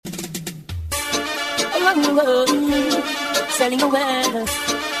Selling awareness.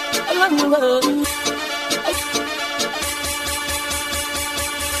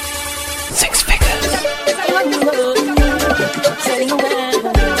 Six figures. Selling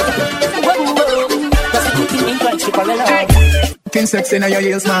awareness. That's the good thing in Christ, you call it. King Syxx in your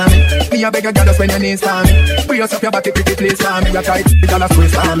heels, mommy. Me a beg you, girl, when your knees for me. Brace up your body, pretty please for me. You tight, the girl a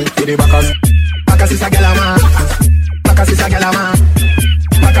squeeze for me. To the backers. Backers is a girl a man. Backers is a girl a man.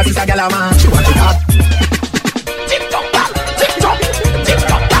 Backers is a girl a man. She want it hot. Tick tock, tick tock, tick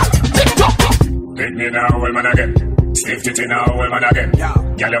tock, tick tock. Hit me now, old man again. Stiff titty now, old man again.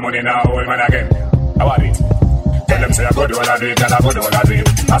 Girl your money now, old man again. How are it? Tell them say I go do all of it, girl I go do all of it.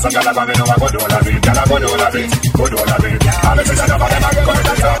 As some girl I go I go do all of it, girl I go do all of it, go do all of it. All the sisters over them I go to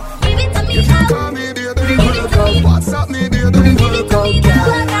the top. Give it to me now. What's up, me, baby? Give it to me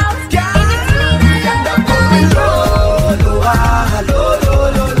now.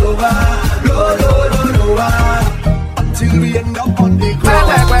 Till we end up on the ground.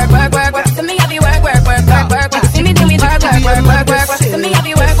 Work. To me, I be work. See me do me work. To me, I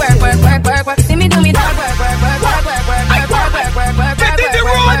be work. See me do me work.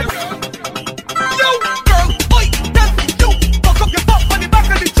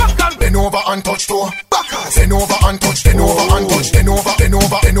 Bend over and touch toe. Backers. Bend over and touch. Bend over and touch. Bend over. Bend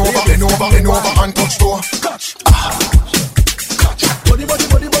over. Bend over. Bend over. Bend over and touch toe. Catch. Catch. Body now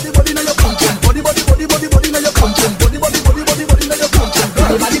your content. Body now your content. Body now your content.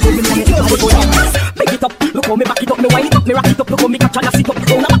 Make it up, look how me back it up, me wind it up, me rock it up, look how me catch and I sit up.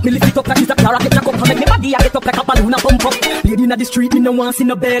 Down a me lift it up like it's a car, I get jack up, and make me body I get up like a balloon, I pump up. Lady inna the street, me no want see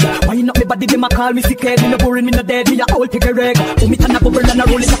no bed. Wind up me body, them a call me sick head. Me no boring, me no dead, me a whole pick a reg. Oh, me turn a bubble and a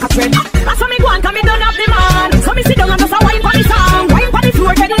roll it like a trend. That's how me go on, 'cause me don't have the man. So me sit down and just a wine for the song. Wine for the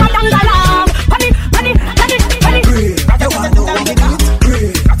floor, then a dang alarm. Honey. You want to know we do it?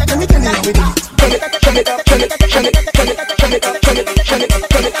 Great. Let me tell you how we do it.